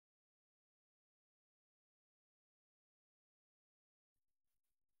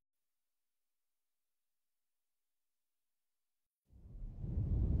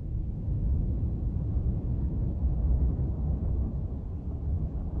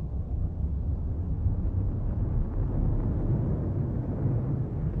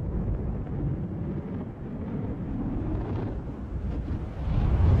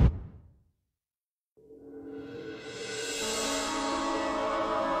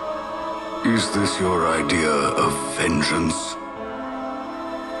Is this your idea of vengeance?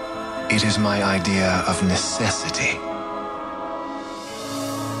 It is my idea of necessity.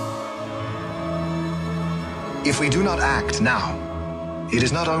 If we do not act now, it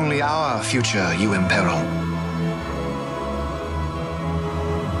is not only our future you imperil.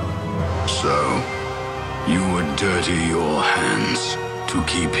 So, you would dirty your hands to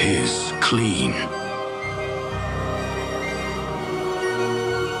keep his clean.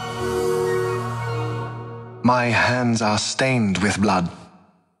 My hands are stained with blood.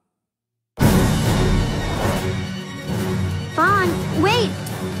 Vaughn, wait!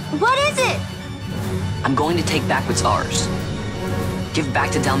 What is it? I'm going to take back what's ours. Give back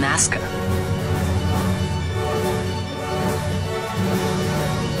to Dalmasca.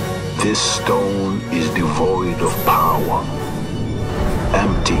 This stone is devoid of power.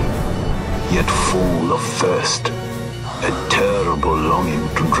 Empty, yet full of thirst. A terrible longing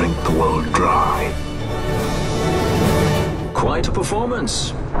to drink the world dry. Quite a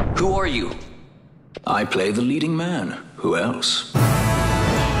performance. Who are you? I play the leading man. Who else?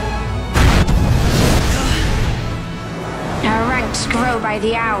 Our ranks grow by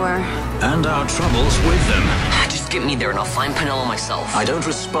the hour. And our troubles with them. Just get me there and I'll find Penelo myself. I don't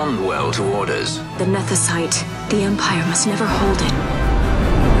respond well to orders. The Nethicite. The Empire must never hold it.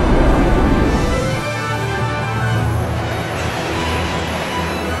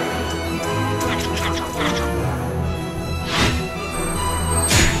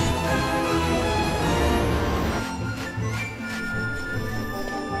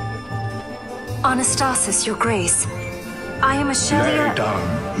 Anastasis, your grace. I am a Shelia. Lay down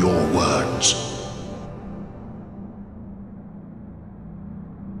your words.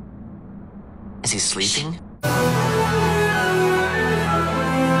 Is he sleeping?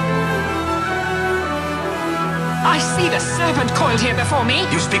 I see the serpent coiled here before me.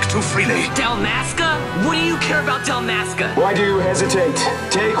 You speak too freely. Dalmasca? What do you care about Dalmasca? Why do you hesitate?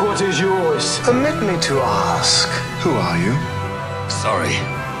 Take what is yours. Permit me to ask, who are you? Sorry,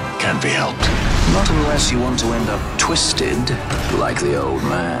 can't be helped. Not unless you want to end up twisted, like the old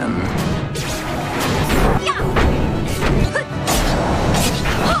man.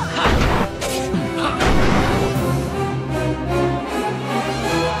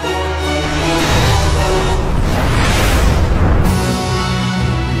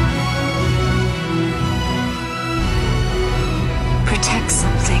 Protect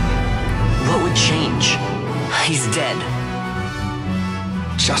something. What would change? He's dead.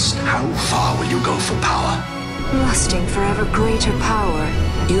 Just how far will you go for power? Lusting for ever greater power.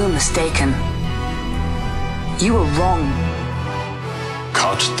 You are mistaken. You are wrong.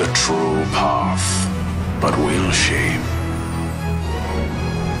 Cut the true path, but will she?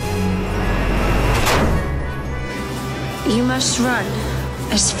 You must run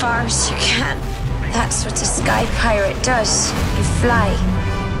as far as you can. That's what a sky pirate does. You fly.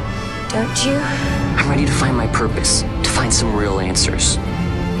 Don't you? I'm ready to find my purpose, to find some real answers.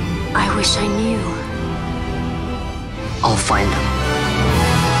 I wish I knew. I'll find them.